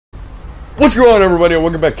What's going on, everybody, and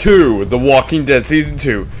welcome back to The Walking Dead Season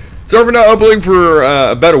 2. Sorry for not uploading for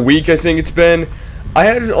about a week, I think it's been.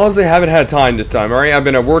 Honestly haven't had time this time, alright? I've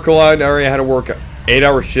been at work a lot. I already had to work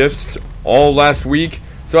 8-hour shifts all last week.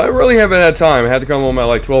 So I really haven't had time. I had to come home at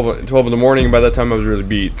like 12 in the morning, and by that time I was really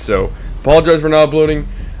beat. So, apologize for not uploading.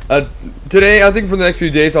 Today, I think for the next few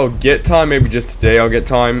days, I'll get time. Maybe just today I'll get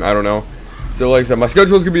time. I don't know. So, like I said, my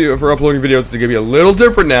schedule is going to be, for uploading videos, is going to be a little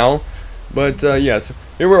different now. But, yes.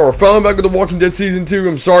 Here we are. We're finally back with The Walking Dead Season 2.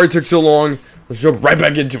 I'm sorry it took so long. Let's jump right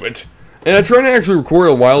back into it. And I tried to actually record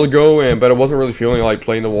a while ago, but I wasn't really feeling like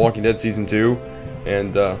playing The Walking Dead Season 2.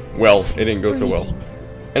 And, well, it didn't go so well.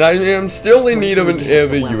 And I am still in need of a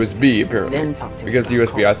USB, apparently. Because the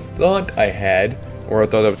USB I thought I had, or I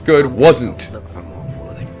thought that was good, wasn't.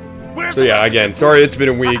 So yeah, again, sorry it's been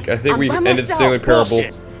a week. I think we ended Stanley Parable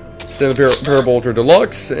Ultra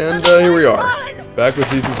Deluxe, and here we are. Back with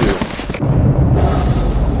Season 2.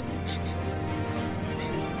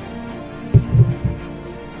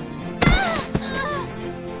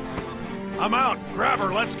 I'm out. Grab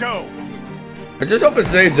her. Let's go. I just hope it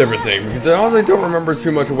saves everything, because I honestly don't remember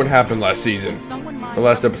too much of what happened last season. The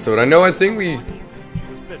last episode. I know it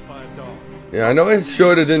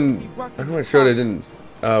showed it didn't...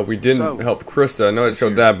 we didn't help Krista. I know it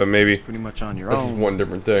showed that, but maybe... Pretty much on your this own. is one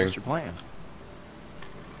different thing. What's your plan?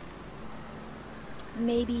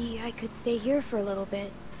 Maybe I could stay here for a little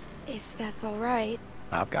bit, if that's alright.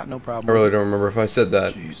 I've got no problem. I really don't remember if I said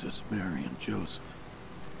that. Jesus, Mary and Joseph.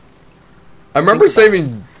 I remember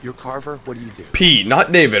saving You're Carver. What do you do? Pete,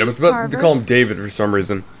 not David. I was about to Carver? call him David for some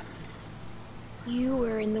reason. You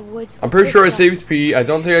were in the woods. I'm pretty sure I saved Pete. I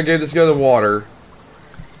don't think I gave this guy the water.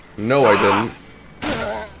 No, I didn't.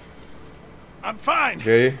 I'm fine.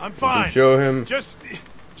 Okay. I'm fine. Show him. Just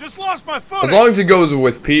lost my footing. As long as he goes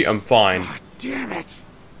with Pete, I'm fine. Damn it.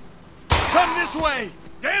 Come this way.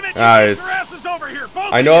 Damn it. Ah, Get your asses over here.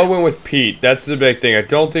 Both I know I went with Pete. That's the big thing. I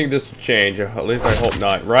don't think this will change. At least I hope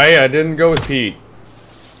not. Right? I didn't go with Pete.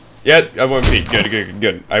 Yeah, I went with Pete.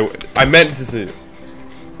 Good. I meant to say that.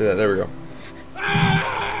 There we go.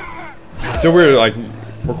 It's so weird, like,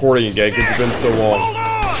 recording again because it's been so long.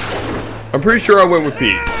 I'm pretty sure I went with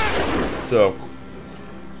Pete. So.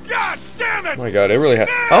 God damn it. Oh my god, it really had.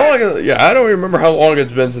 How long? Yeah, I don't even remember how long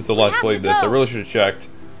it's been since I last played this. I really should have checked.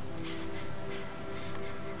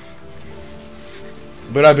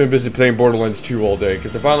 But I've been busy playing Borderlands 2 all day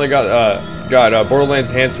because I finally got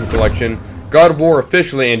Borderlands Handsome Collection, God of War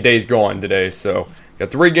officially, and Days Gone today. So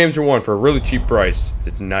got 3 games for 1 for a really cheap price.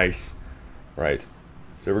 It's nice, right?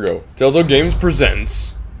 So here we go. Telltale Games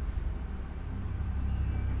presents,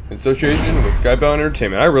 in association with Skybound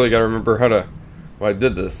Entertainment. I really gotta remember why I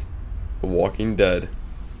did this. The Walking Dead.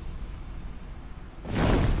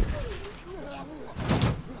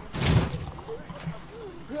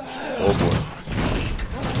 Oh boy.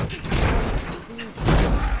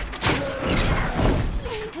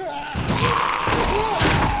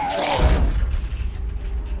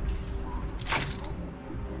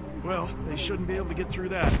 Well, they shouldn't be able to get through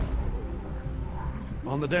that.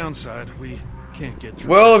 On the downside, we can't get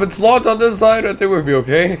through. Well, if it's locked on this side, I think we'd be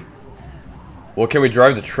okay. Well, can we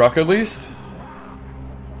drive the truck at least?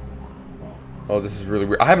 Oh, this is really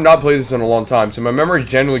weird. I have not played this in a long time, so my memory's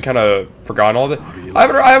generally kind of forgotten all that.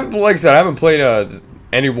 I haven't, like I said, I haven't played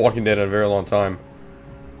any Walking Dead in a very long time.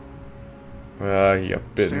 Yeah,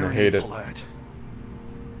 bitten. I hate it. How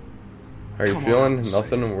are you feeling?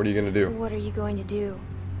 Nothing? What are you gonna do? What are you going to do?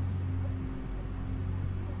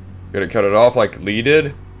 Gonna cut it off like Lee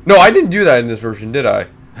did? No, I didn't do that in this version, did I?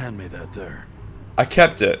 Hand me that there. I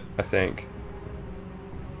kept it, I think.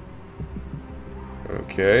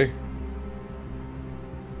 Okay.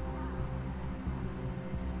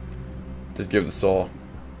 Just give the saw.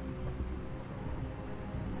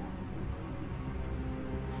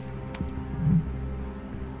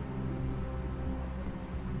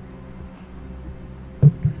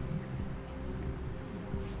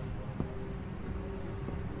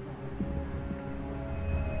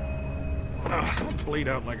 Bleed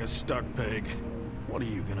out like a stuck pig. What are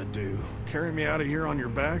you gonna do? Carry me out of here on your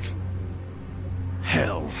back?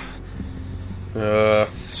 Hell.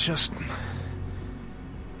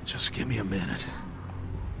 Just give me a minute.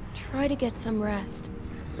 Try to get some rest.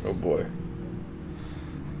 Oh boy.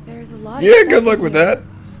 There's a lot. Yeah, good luck with that.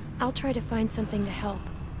 I'll try to find something to help.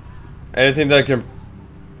 Anything that can...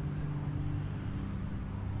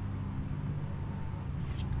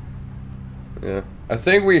 Yeah. I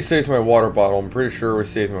think we saved my water bottle. I'm pretty sure we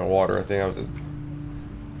saved my water. I think that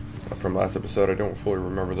was from last episode. I don't fully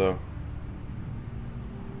remember though.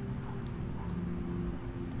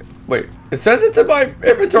 Wait, it says it's in my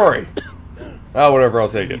inventory. Oh, whatever, I'll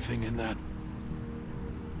take it. Anything in that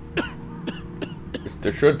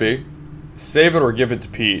There should be. Save it or give it to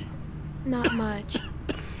Pete. Not much.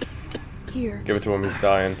 Here. Give it to him, he's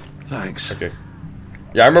dying. Thanks. Okay.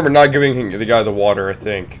 Yeah, I remember not giving the guy the water, I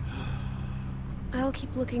think. I'll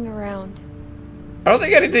keep looking around. I don't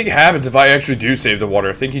think anything happens if I actually do save the water.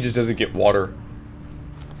 I think he just doesn't get water.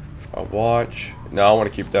 A watch. No, I want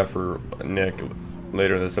to keep that for Nick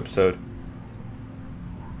later in this episode.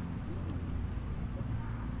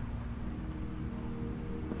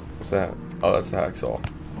 What's that? Oh, that's the hacksaw.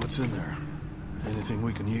 What's in there? Anything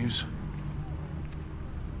we can use?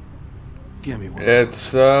 Give me one.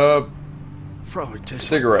 It's, Probably tastes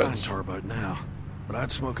cigarettes. like pine tar by now, but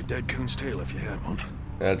I'd smoke a dead coon's tail if you had one.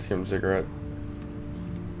 yeah, just give him a cigarette.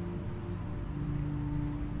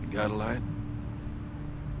 You got a light?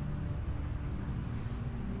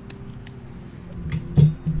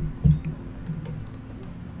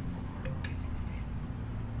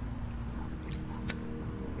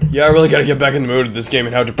 Yeah, I really gotta get back in the mood of this game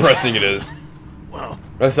and how depressing it is. Well,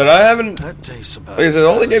 I said, I haven't... that tastes about. Like I said, the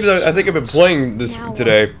only games I think I've been playing this Now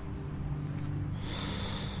today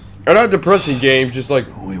are not depressing games, just like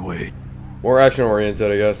We wait. more action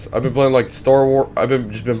oriented, I guess. I've been playing like Star Wars. I've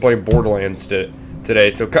been playing Borderlands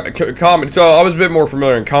today. So comedy. So I was a bit more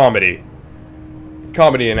familiar in comedy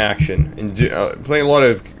and action, and playing a lot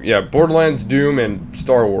of Borderlands, Doom, and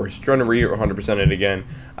Star Wars. Trying to 100% it again,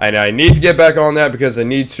 and I need to get back on that because I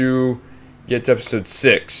need to get to episode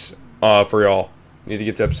 6 for y'all. Need to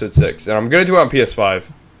get to episode 6, and I'm gonna do it on PS5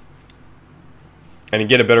 and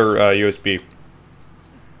get a better USB.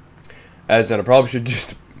 As in, I probably should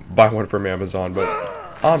just buy one from Amazon, but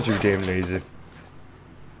I'm too damn lazy.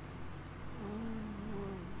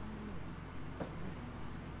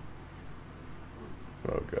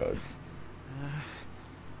 Oh god.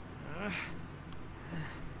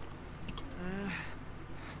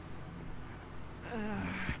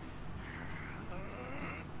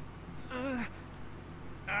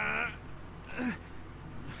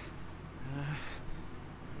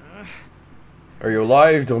 Are you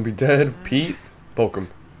alive? Don't be dead. Pete? Poke him.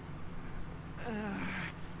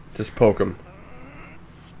 Just poke him.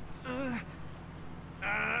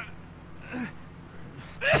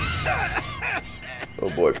 Oh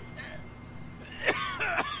boy.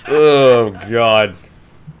 Oh god.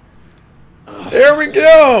 There we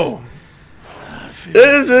go!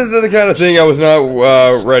 This is the kind of thing I was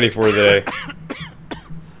not ready for today.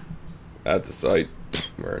 At the site.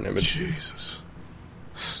 Where an image. Jesus.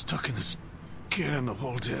 Stuck in this can the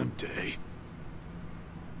whole damn day.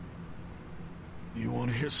 You want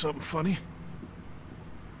to hear something funny?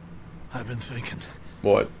 I've been thinking.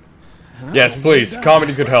 What? Yes, please.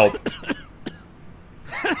 Comedy could help.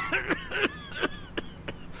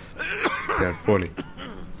 Not funny.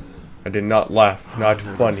 I did not laugh. Not I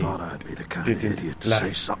never funny. thought I'd be the kind Didn't of idiot to laugh.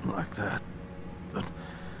 say something like that. But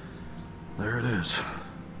there it is.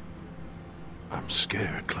 I'm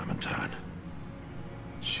scared, Clementine.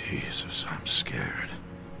 Jesus, I'm scared.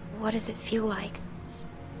 What does it feel like?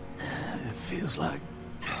 It feels like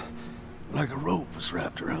a rope was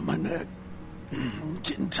wrapped around my neck.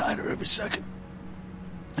 Getting tighter every second.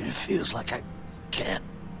 It feels like I can't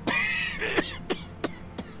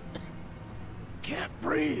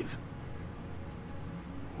breathe.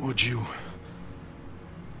 Would you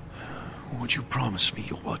promise me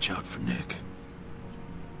you'll watch out for Nick?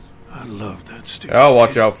 I love that stupid I'll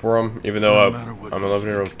watch kid. out for him, even though No matter what I'm you an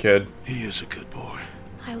 11-year-old think. kid. He is a good boy.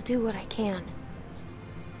 I'll do what I can.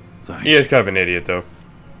 Thanks. He is kind of an idiot, though.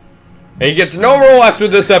 And he gets no role after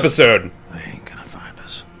this episode. They ain't gonna find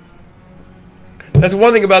us. That's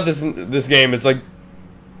one thing about this game. It's like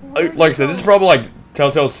I said, this is probably like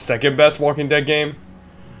Telltale's second best Walking Dead game.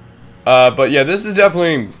 But yeah, this is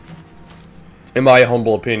definitely, in my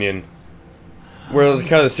humble opinion, where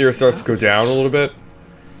kind of the series starts to go down a little bit.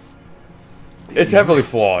 It's heavily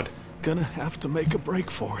flawed. Gonna have to make a break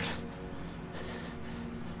for it.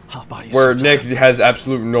 I'll buy you Where some Nick time. has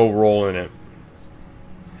absolute no role in it.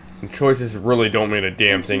 And choices really don't mean a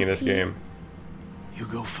damn thing in this game. You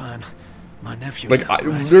go find my nephew. Like, now,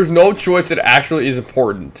 right? there's no choice that actually is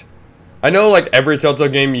important. I know, like, every Telltale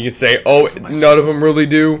game you can say, oh, none of them really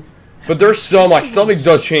do. But there's some, like, something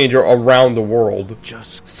does change around the world.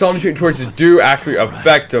 Just Some choices do actually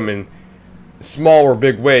affect them in small or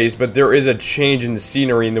big ways, but there is a change in the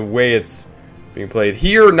scenery and the way it's being played.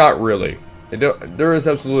 Here, not really. There is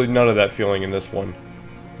absolutely none of that feeling in this one.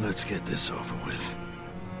 let's get this over with.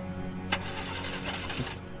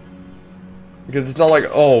 Because it's not like,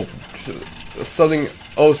 oh, something,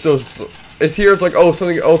 oh, so, it's here, it's like, oh,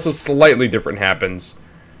 something also slightly different happens.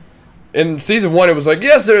 In Season 1, it was like,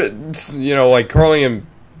 yes, you know, like, Carly and,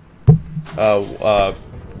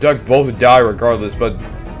 Doug both die regardless, but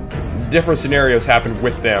different scenarios happen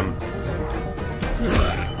with them.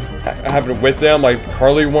 Like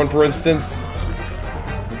Carly one, for instance.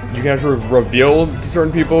 You can actually reveal to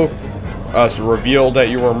certain people, reveal that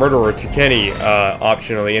you were a murderer to Kenny,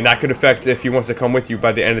 optionally, and that could affect if he wants to come with you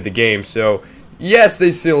by the end of the game. So, yes, they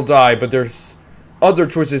still die, but there's other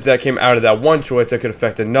choices that came out of that one choice that could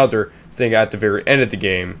affect another thing at the very end of the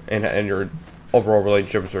game, and your overall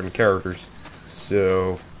relationship with certain characters.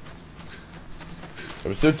 So,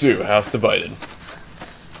 episode 2, House Divided.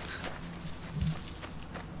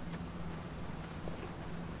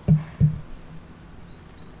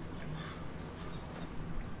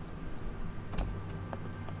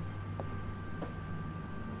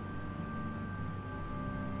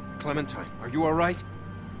 Clementine, are you alright?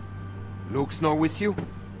 Luke's not with you?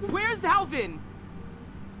 Where's Alvin?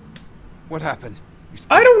 What happened?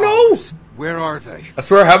 I don't know! Where are they? I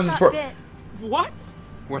swear, half this part. What?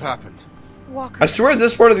 What happened? I swear,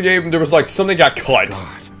 this part of the game, there was like something got cut.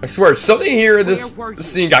 God. I swear, something here in this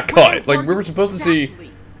scene got cut. Like, we were supposed to see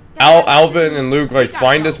Alvin and Luke, like,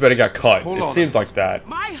 find us, but it got cut. It seems like that.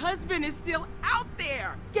 My husband is still out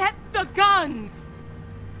there! Get the guns!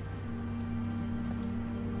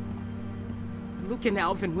 Luke and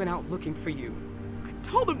Alvin went out looking for you. I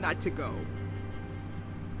told them not to go.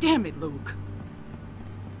 Damn it, Luke.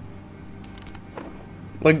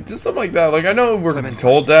 Like, just something like that. Like, I know we're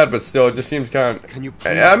told that, but still, it just seems kind of... Can you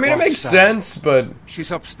please I mean, it makes Sam? sense, but...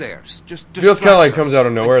 She's upstairs. Just feels kind of like her. comes out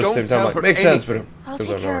of nowhere at the Don't same time. tell Like, her makes sense, but anything. it I'll comes take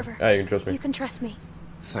out of care nowhere. of her. Yeah, you can trust me. You can trust me.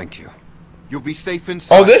 Thank you. You'll be safe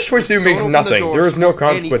inside. Oh, this choice makes Don't open the nothing. doors There is no for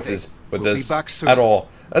consequences anything. with We'll be this back soon. at all.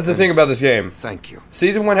 That's the thing about this game. Thank you.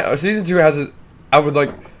 Season 2 has a... I would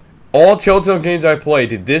like... All Telltale games I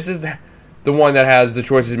played, this is the one that has the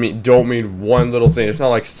choices don't mean one little thing. It's not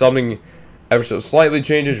like something ever so slightly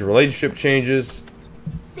changes, relationship changes.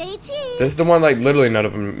 Say cheese. This is the one like literally none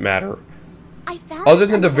of them matter. I found Other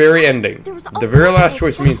this than the under very house. ending. There was The all very kinds of last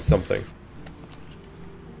choice stuff. means something.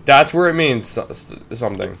 That's where it means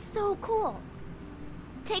something. It's so cool.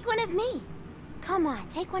 Take one of me. Come on,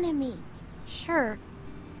 take one of me. Sure.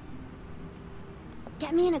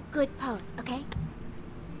 Get me in a good pose, okay?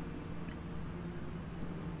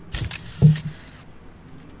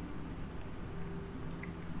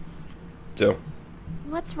 So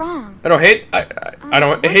What's wrong? I don't hate I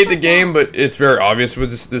don't what's hate the like game, that? but it's very obvious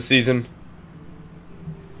with this season.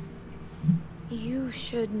 You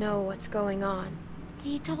should know what's going on.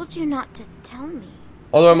 He told you not to tell me.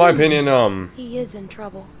 Although in my opinion, He is in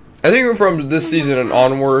trouble. I think from this season and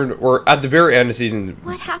onward, or at the very end of season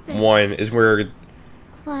What happened? 1, is where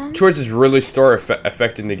Clem, choices really start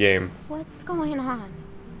affecting the game. what's going on?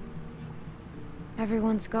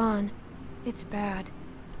 Everyone's gone. It's bad.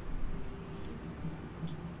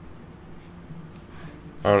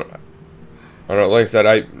 I don't. Like I said,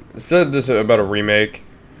 I said this about a remake,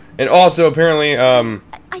 and also apparently, I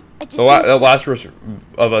just the need to- Last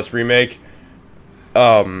of Us remake,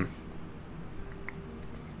 I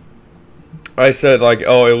said like,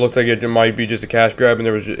 oh, it looks like it might be just a cash grab, and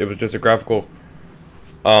it was just a graphical,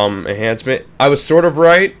 enhancement. I was sort of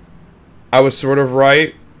right.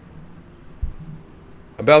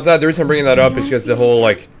 About that. The reason I'm bringing that up is because the whole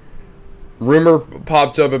like rumor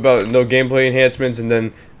popped up about no gameplay enhancements, and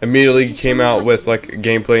then immediately came out with like a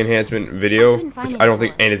gameplay enhancement video, which I don't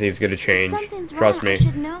think anything's gonna change. Something's Trust wrong, me. I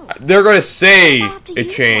should know. They're gonna say I have to it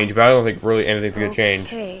use changed, one. but I don't think really anything's gonna change.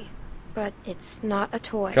 Okay, but it's not a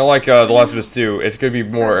toy. Kind of like The Last of Us 2. It's gonna be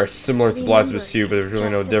more First, similar to The Last of Us 2, remember, but there's it's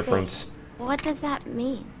really no just a thing. difference. What does that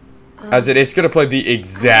mean? As it's gonna play the I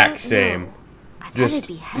exact don't same, know. I thought just it'd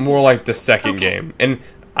be heavy. more like the second Okay. game. And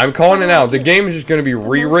I'm calling What it do I out. The do? game is just gonna be most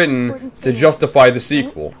rewritten important to thing justify is- the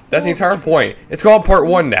sequel. That's the entire point. It's called Part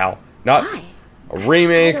 1 now, not Why? a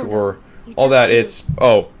remake I don't know. or You all just that. do. It's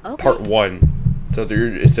Okay. Part 1. So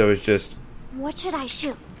it's just What should I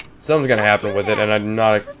shoot? something's gonna happen do with it, that. and I'm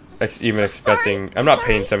not even expecting. I'm not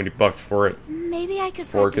paying Sorry. $70 for it Maybe I could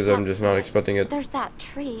because practice I'm just not outside. expecting it There's that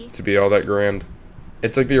tree. to be all that grand.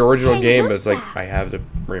 It's like the original Hey, game, but what's it's like that? I have the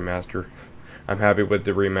remaster. I'm happy with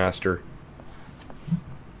the remaster.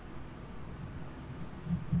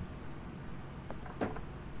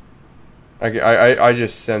 I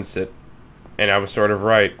just sense it, and I was sort of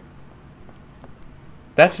right.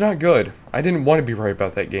 That's not good. I didn't want to be right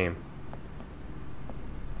about that game.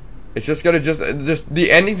 It's just gonna just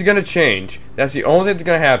the ending's gonna change. That's the only thing that's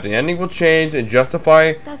gonna happen. The ending will change and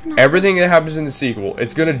justify That's not everything that happens in the sequel.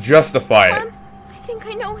 It's gonna justify it. Clem, I think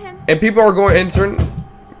I know him. And people are going, and certain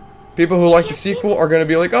people who like the Can't see sequel me. are going to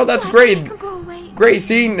be like, oh, that's So I great. think I can go away. Great,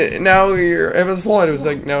 see, now you're Evan's Flood. It was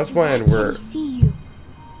like, now it's Why planned. can't We're he see you?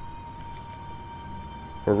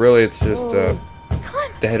 Or really, it's just Clem,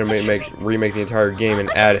 they had to remake the entire game and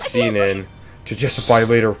add a scene in to justify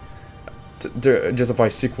later, to justify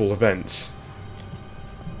sequel events.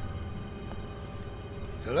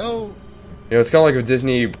 Hello? You know, it's kind of like if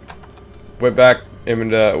Disney went back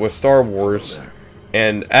and with Star Wars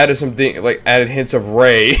and added something like added hints of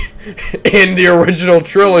Rey in the original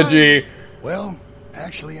trilogy. Well,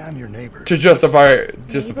 actually, I'm your neighbor. To justify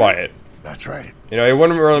it. That's right. You know, it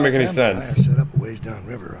wouldn't really make any My family and I are sense. set up a ways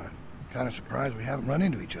downriver. I'm kind of surprised we haven't run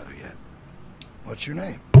into each other yet. What's your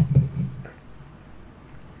name?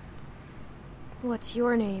 What's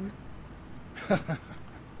your name?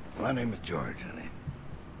 My name is George, honey.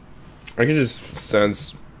 I can just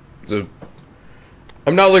sense the.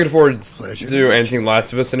 I'm not looking forward Pleasure. to anything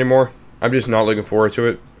Last of Us anymore. I'm just not looking forward to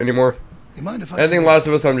it anymore. You mind if I Anything come Last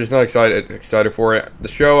of Us, I'm just not excited for it. The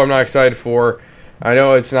show, I'm not excited for. I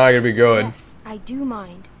know it's not gonna be good. Yes, I do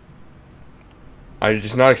mind. I'm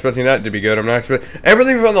just not expecting that to be good. I'm not expecting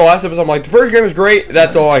everything from the Last of Us. I'm like, the first game was great.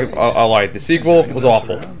 That's all I liked. The sequel was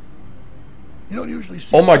awful. You don't usually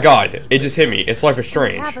see Oh my god, it just hit me. It's Life is We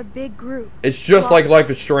Strange. have a big group. It's just like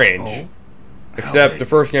Life is Strange. Oh, Except the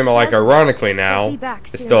first game I like ironically now. I'll be back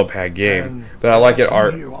It's soon. still a bad game. And But I like it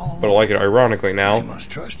but I like it ironically I now. must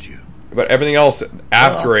trust you. But everything else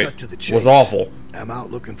after Well, I'll it cut to the chase. was awful. I'm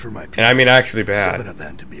out looking for my people. And I mean actually 7 bad. of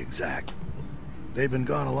them to be exact. They've been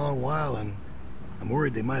gone a long while, and I'm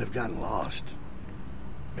worried they might have gotten lost.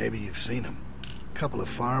 Maybe you've seen them. A couple of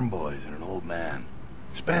farm boys and an old man.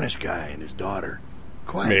 Spanish guy and his daughter.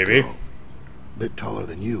 Quiet Maybe. girl. Bit taller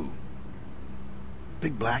than you.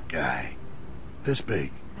 Big black guy. This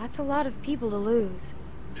big. That's a lot of people to lose.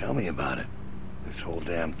 Tell me about it. This whole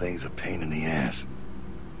damn thing's a pain in the ass.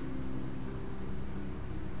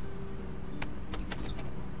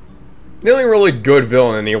 The only really good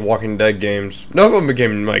villain in the Walking Dead games. None of them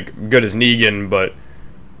became like good as Negan, but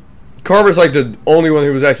Carver's like the only one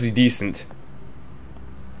who was actually decent.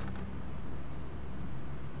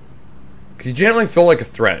 Cause he generally felt like a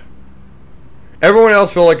threat. Everyone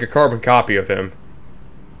else felt like a carbon copy of him.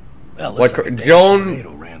 Well, Like, looks a damn Joan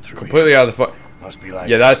tornado ran through Completely here. out of the fuck. Must be like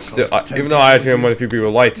Yeah, that's close still. to 10 Even though I actually am people one of the few people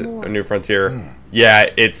who liked A New Frontier, yeah,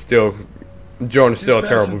 it's still. Joan is still a Just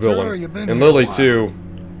terrible passing through, or villain, you been and here a Lily while? too.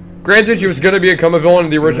 Granted, she was gonna become a villain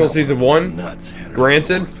in the original season one. Nuts headed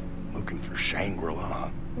Granted. north, looking for Shangri-La.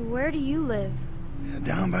 Where do you live? Yeah,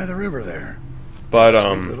 down by the river there. But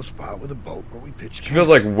Sweet little spot with a boat where we pitched she feels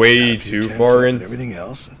like way Got a few too tents far up in. and everything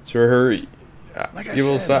else. So her Like I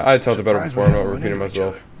evil said, side. I talked about it surprised before. we I'm not haven't run repeating into each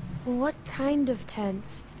myself. What kind of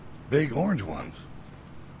tents? Big orange ones.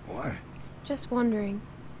 Why? Just wondering.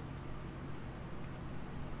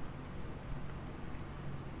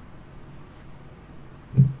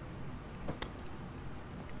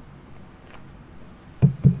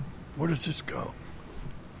 Where does this go?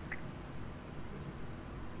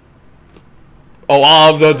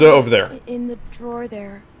 Oh, over there. In the drawer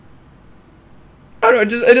there. I don't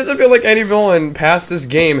know. It doesn't feel like any villain past this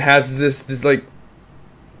game has this like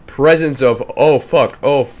presence of oh fuck,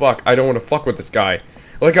 I don't want to fuck with this guy.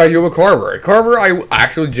 Like I do with Carver. Carver, I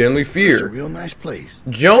actually genuinely It's a fear. real nice place.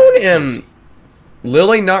 Joan and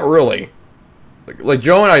Lily, not really. Like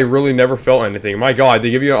Joan, I really never felt anything. My God,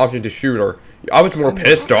 they give you an option to shoot her. I was more I mean,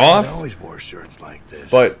 pissed I off, always wore shirts like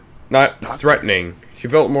this. but not threatening. She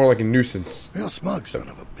felt more like a nuisance. Real smug son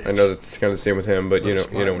of a bitch. I know that's kind of the same with him, but But you a know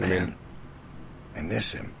smart what I mean. man. I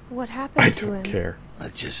miss him. What happened I to him? don't care.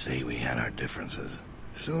 Let's just say we had our differences.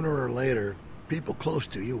 Sooner or later, people close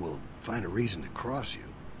to you will find a reason to cross you.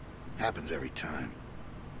 Happens every time.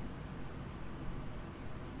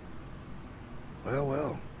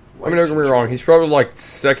 Well. I mean, don't get me wrong. He's probably like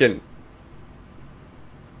second.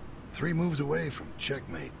 3 moves away from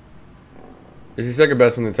checkmate. Is he second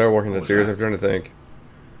best in the entire Walking Dead was series? that? I'm trying to think.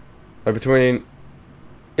 Like between,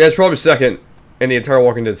 yeah, it's probably second in the entire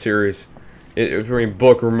Walking Dead series. Between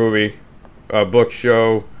book or movie, book,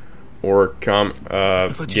 show, or I thought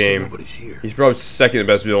you said game. nobody's here. He's probably second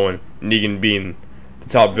best villain. Negan being the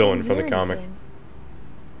top villain from the comic. Anything.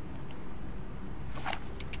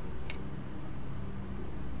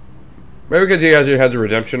 Maybe because he actually has a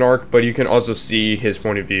redemption arc, but you can also see his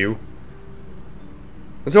point of view.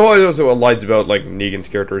 That's always also what lights about like Negan's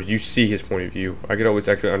character is you see his point of view. I could always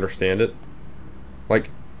actually understand it. Like,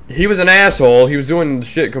 he was an asshole, he was doing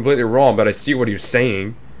shit completely wrong, but I see what he was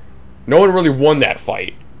saying. No one really won that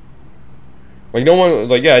fight. Like, no one,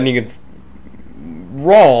 like, yeah, Negan's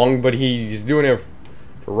wrong, but he's doing it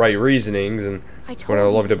for right reasonings, and I what told I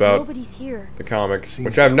loved you, about nobody's here. the comic, Seems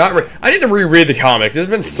which I have not read. I need to reread the comics. It's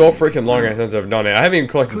been so freaking long since I've done it. I haven't even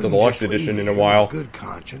collected the Couldn't deluxe just leave edition in you a while. Good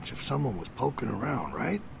conscience if someone was poking around,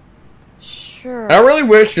 right? Shh. Sure. And I really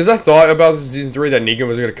wish, because I thought about this in season 3 that Negan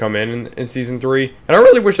was going to come in season 3, and I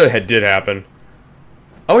really wish that did happen.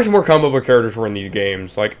 I wish more comic book characters were in these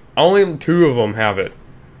games. Like, only 2 of them have it.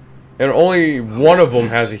 And only one of them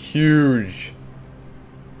has a huge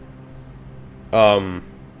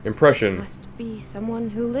impression. Must be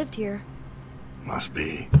someone who lived here. Must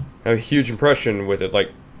be. A huge impression with it.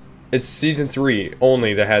 Like, it's season 3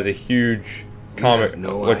 only that has a huge comic.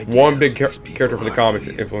 No like, idea one big who these people character for the are, comics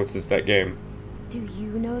do you? influences that game. Do you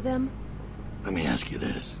know them? Let me ask you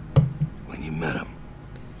this. When you met them,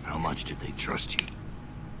 how much did they trust you?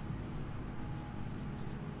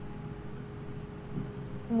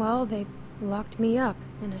 Well, they locked me up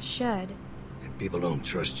in a shed. If people don't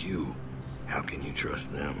trust you, how can you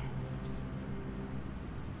trust them?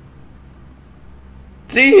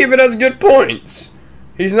 See, he even has good points.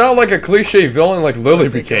 He's not like a cliche villain like Lily I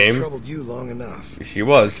think I've became. troubled you long enough. She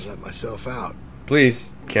was. I let myself out.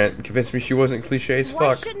 Please, can't convince me she wasn't cliche as Why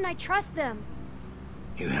fuck. shouldn't I trust them?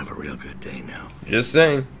 You have a real good day now. Just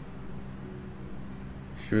saying.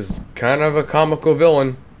 She was kind of a comical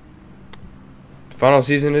villain. The final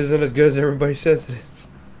season isn't as good as everybody says it is.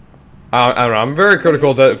 I don't know. I'm very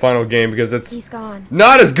critical of that final game because it's He's gone.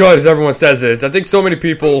 not as good as everyone says it is. I think so many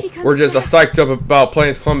people What if he were comes just back? psyched up about playing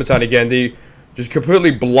as Clementine again. They just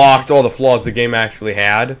completely blocked all the flaws the game actually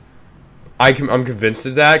had. I'm convinced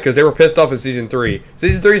of that because they were pissed off in season 3.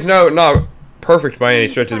 Season 3 is not perfect by any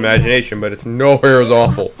stretch of the imagination, but it's nowhere as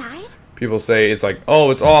awful. Outside? People say it's like, oh,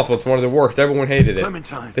 it's awful. It's one of the worst. Everyone hated it.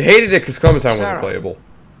 Clementine. They hated it because Clementine wasn't Sarah. playable.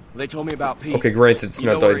 They told me about Pete. Okay, granted, it's You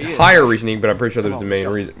not know the where he is, entire right? reasoning, but I'm pretty sure there's Come the on,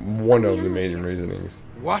 main let's go. reason, one of the Really? main reasonings,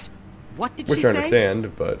 What? What did which she I say?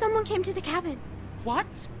 understand, but Someone came to the cabin.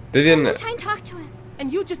 What? they didn't. Clementine talked to him.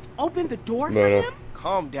 And you just opened the door No, for no. him?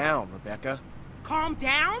 Calm down, Rebecca. Calm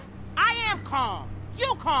down? I am calm.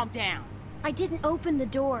 You calm down. I didn't open the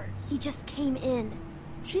door. He just came in.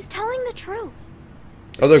 She's telling the truth.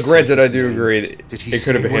 Although, Did he granted, say I his do name? agree Did he it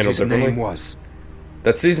could have say been what handled his name differently. was?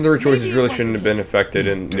 That season 3 choices Maybe it really wasn't shouldn't have him. been affected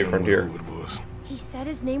in New Damn Frontier. well who it was. He said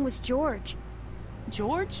his name was George.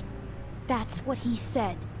 George? That's what he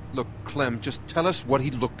said. Look, Clem, just tell us what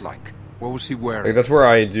he looked like. What was he Like, wearing? that's where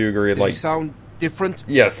I do agree. Did Like, he sound different?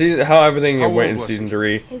 yeah, see how everything How went old in was season he?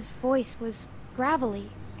 3. His voice was gravelly.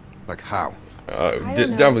 Like how? I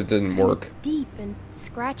don't know. Definitely didn't Kinda work. Deep and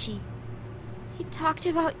scratchy. He talked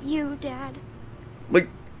about you, Dad. Like,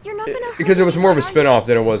 You're not gonna hurt because it was more of a anyone, are you? spin-off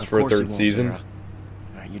than it was Of for a course he third won't, season. Sarah.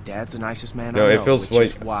 Your dad's the nicest man No, I it know, feels which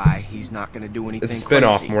is like- why he's not going to do anything It's a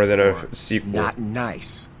spin-off crazy more than a or sequel. Not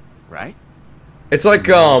nice, right? It's like,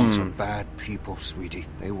 These are bad people, sweetie.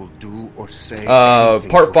 They will do or say anything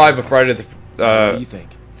part to 5 help of Friday us. what do you think?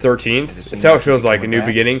 13th. Does it It's seem how it like feels you're like, a coming new back?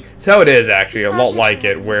 beginning. It's how it is, actually, a It's lot not like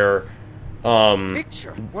it, picture. where,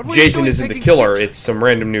 Picture? What were you Jason doing isn't the taking killer, pictures? it's some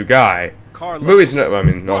random new guy. Carlos, The movie's not, I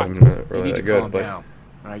mean, not you really need that to good, calm but... down.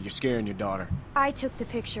 All right, you're scaring your daughter. I took the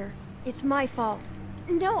picture. It's my fault.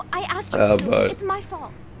 No, I asked you to. but- It's my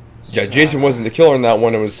fault. Yeah, Jason wasn't the killer in that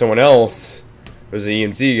one, it was someone else. It was an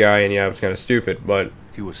EMZ guy, and yeah, it was kind of stupid, but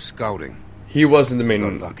He was scouting. he wasn't the You're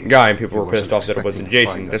main lucky. guy, and people He were pissed wasn't off that it wasn't expecting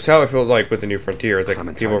to Jason. find That's us. how it feels like with the New Frontier. It's like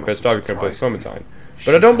Clementine people were must pissed have off you couldn't play as surprised him. Clementine.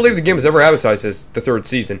 But I don't believe the game was ever advertised as the third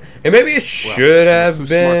season. And maybe it should he was have too smart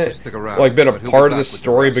been to stick around, like been a but he'll be part of back the with the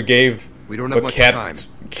story, rest. but gave We don't have but much kept time.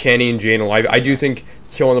 Kenny and Jane alive. I do think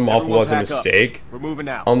killing them off Everyone was a pack up. mistake, We're moving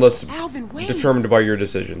out. unless Alvin, wait. determined by your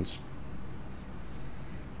decisions.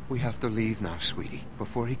 We have to leave now, sweetie,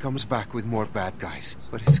 before he comes back with more bad guys.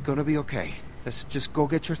 But it's gonna be okay. Let's just go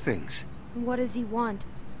get your things. What does he want?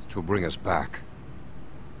 To bring us back.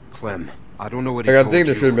 Clem, I don't know what he Like, I told think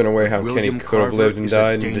there you, should have been a way but how Kenny William could have Carver lived and is a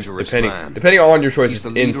died, and just dangerous man. depending on your He's choices the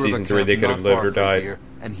in leader of a season 3, camp they could not have lived far or from died. here,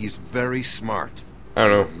 and he's very smart. I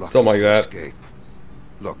don't know, Lucky something like to that. escape.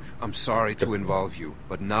 Look, I'm sorry to involve you,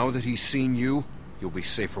 but now that he's seen you, you'll be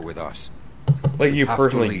safer with us. Like, you have to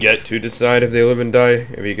personally leave. get to decide if they live and die,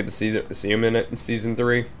 if you get to see them in it in season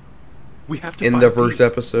 3, We have to in find the first Pete.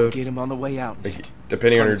 episode, Get him on the way out, Nick.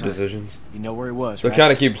 depending on your Clementine. decisions. You know where he was, So right?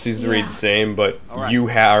 kind of keep season 3 Yeah. the same, but All right. you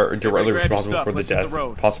are directly grab your responsible stuff. for the Let's hit the death,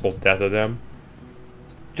 road. possible death of them.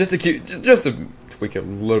 Just to keep, just to tweak it a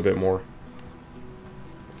little bit more.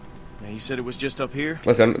 Now, you said it was just up here?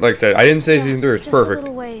 Listen, like I said, I didn't say Yeah, season 3 was just a perfect.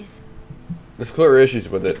 little ways. There's clear issues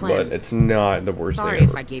with it, Clem. but it's not the worst Sorry thing if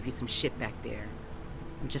ever. I gave you some shit back there.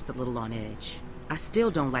 I'm just a little on edge. I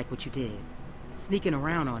still don't like what you did. Sneaking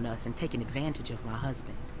around on us and taking advantage of my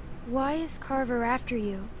husband. Why is Carver after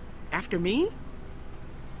you? After me?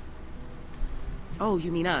 Oh,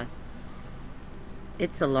 you mean us?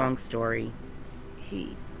 It's a long story.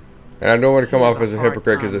 And I don't want to come He has off a as a hard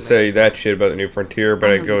hypocrite because I time say lately. that shit about the New Frontier, but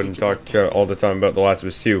I I know go you and get your talk best shit all the time about The Last of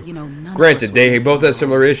Us 2. You know, none of us Granted, will they get both have along.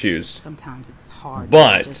 similar issues, Sometimes it's hard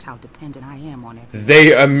but knowing just how dependent I am on everyone.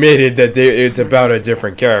 they admitted that it's about a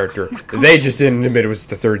different character. They just didn't admit it was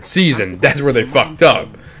the third season. That's where they fucked up.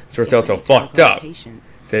 That's where Telltale fucked up.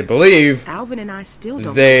 They believe Alvin and I still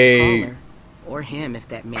don't they- know what to call her. Or him if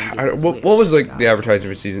that man gets his what wish. was like God the advertising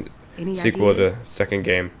for season Any sequel to ideas? the second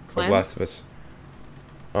game of Clem? Last of Us?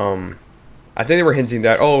 I think they were hinting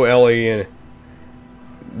that Ellie and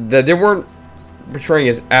that they weren't portraying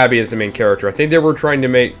as Abby as the main character. I think they were trying to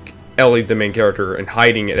make Ellie the main character and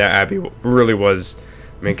hiding that Abby really was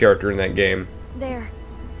the main character in that game. There.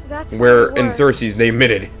 That's Where it in worked. third season they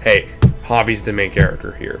admitted, hey, Javi's the main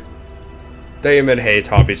character here. They admitted, hey, it's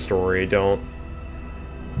Javi's story. Don't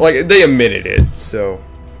like they admitted it, so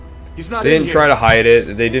He's not they in didn't here. try to hide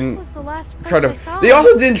it. They This didn't was the last try place to. I saw They him.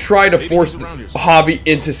 also didn't try to force he's around here. Javi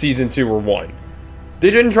into season 2 or 1. They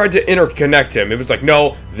didn't try to interconnect him. It was like,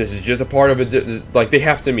 no, this is just a part of it. Like they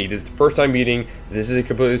have to meet. This is the first time meeting. This is a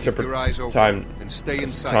completely separate Your eyes open time. and stay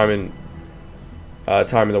inside.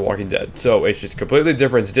 Time in The Walking Dead. So it's just completely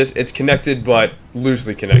different. It's connected but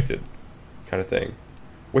loosely connected, kind of thing.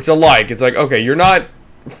 Which I like. It's like, okay, you're not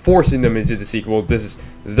forcing them into the sequel. This is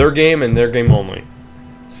their game and their game only.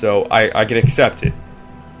 So I can accept it.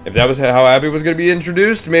 If that was how Abby was going to be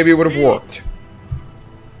introduced, maybe it would have worked.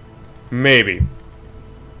 Maybe.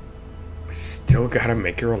 We still gotta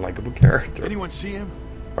make her a likable character. Anyone see him?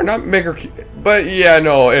 Or not make her... But yeah,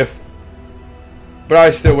 no, if... But I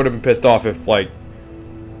still would have been pissed off if, like...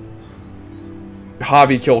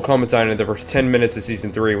 Javi killed Clementine in the first 10 minutes of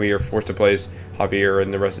Season 3. We were forced to place Javier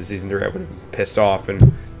in the rest of Season 3. I would have been pissed off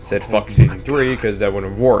and said fuck Season 3 because that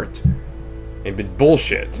wouldn't have worked. It'd been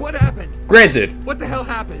bullshit. What happened? Granted, What the hell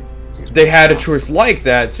happened? they had a choice like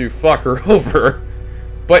that to fuck her over.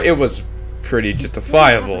 But it was pretty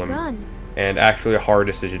justifiable Have a gun. and actually a hard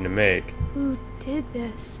decision to make. Who did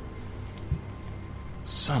this?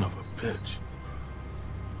 Son of a bitch.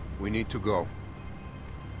 We need to go.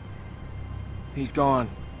 He's gone.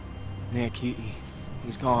 Nick,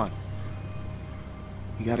 he's gone.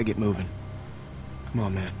 You gotta get moving. Come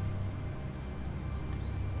on, man.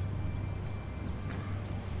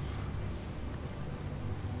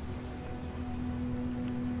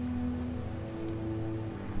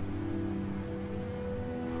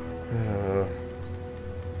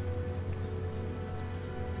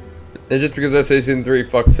 And just because I say Season 3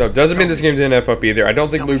 fucks up doesn't mean this game didn't F up either. I don't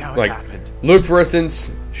think Tell me Luke, how it like, happened. Luke, for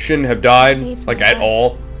instance, shouldn't have died, Saved like, my at life.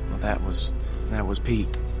 all. Well, that was Pete.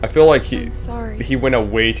 I feel like I'm sorry. he went out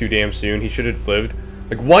way too damn soon. He should have lived.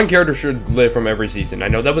 Like, one character should live from every season. I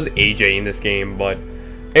know that was AJ in this game, but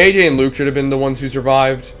AJ and Luke should have been the ones who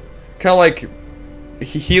survived. Kind of like,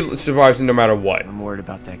 he survives no matter what. I'm worried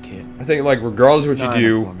about that kid. I think, like, regardless of what Not you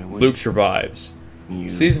do, enough for me, would Luke you? survives. You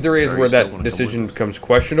Season 3 is sure where you still that wanna come decision with us? becomes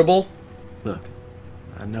questionable. Look,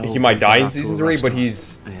 I know He might we die in got to Season a 3, rough but start,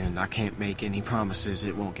 he's... and I can't make any promises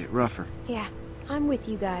it won't get rougher. Yeah, I'm with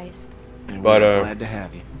you guys. And But, we're glad to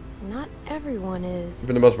have you. Not everyone is.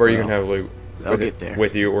 For the most part, you can Well, have Luke they'll get there.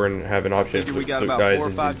 with you, or have an option Figure if we got Luke about dies 4 or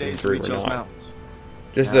in 5 Season days to 3 reach or those not. mountains.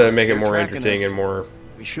 Just Now, to make it they're more tracking interesting us. and more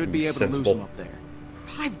We should be able sensible. to lose them up there.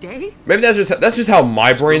 5 days? Maybe that's just how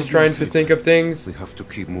my brain's trying to think of things. We have to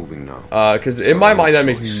keep moving now. Because in my mind that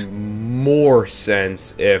makes more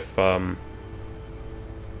sense if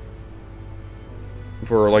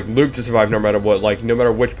for like Luke to survive no matter what. Like no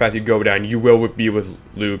matter which path you go down, you will be with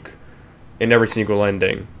Luke in every single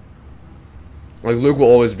ending. Like Luke will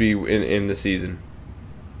always be in the season.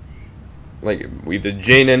 Like the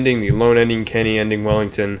Jane ending, the Alone ending, Kenny ending,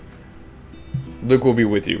 Wellington. Luke will be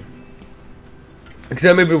with you.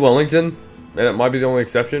 Except maybe Wellington, and that might be the only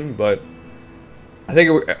exception. But I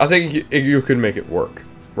think you could make it work,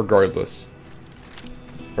 regardless.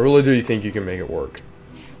 I really do think you can make it work.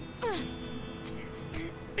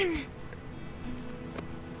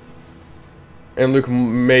 And Luke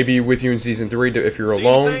may be with you in Season 3 if you're See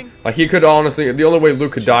alone. anything? Like, he could honestly... The only way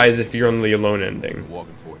Luke could die is if you're on the alone ending.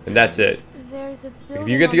 And that's it. There's a If building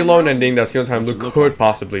you get the on alone mountain. ending, that's the only time What's it Luke look could like?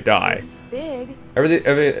 possibly die. It's big.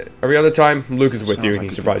 Every other time, Luke is with Sounds you like and he a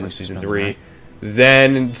good survives in place to Season spend the 3. night.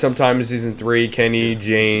 Then, sometime in Season 3, Kenny,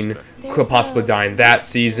 Jane could There's possibly a- die in that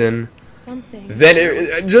season. Something.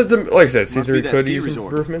 Then, like I said, Season Must be 3 that could ski use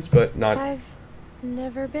resort. improvements, but not... I've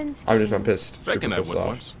never been skiing. I'm just not pissed. Reckon Super I pissed went off.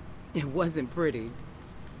 once. It wasn't pretty.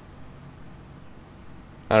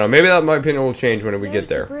 I don't know, maybe that my opinion will change when we There's get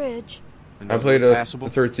the there. bridge. I played the Passable?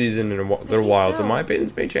 third season in a little think while, so so. my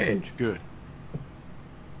opinions may change. Good.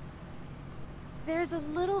 There's a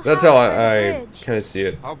little That's house how by the I bridge. kind of see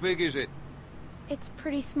it. How big is it? It's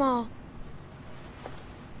pretty small.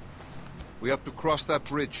 We have to cross that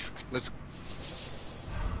bridge. Let's...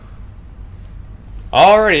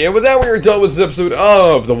 Alrighty, and with that, we are done with this episode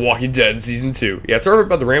of The Walking Dead Season 2. Yeah, sorry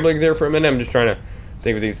about the rambling there for a minute. I'm just trying to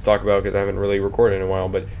think of things to talk about because I haven't really recorded in a while.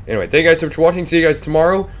 But anyway, thank you guys so much for watching. See you guys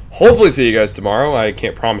tomorrow. Hopefully see you guys tomorrow. I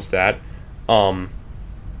can't promise that. Like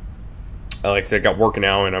I said, I got working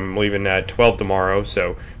now, and I'm leaving at 12 tomorrow.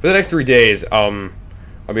 So for the next 3 days, I'll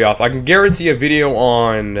be off. I can guarantee a video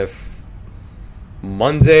on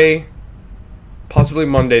Monday. Possibly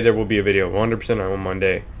Monday there will be a video. 100% on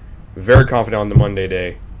Monday. Very confident on the Monday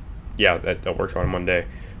day. Yeah, that works on Monday.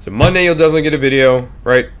 So Monday you'll definitely get a video,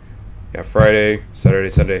 right? Yeah, Friday, Saturday,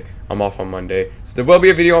 Sunday. I'm off on Monday. So there will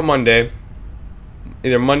be a video on Monday.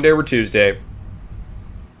 Either Monday or Tuesday.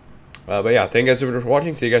 But yeah, thank you guys so much for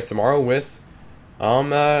watching. See you guys tomorrow with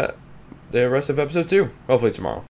the rest of episode 2. Hopefully tomorrow.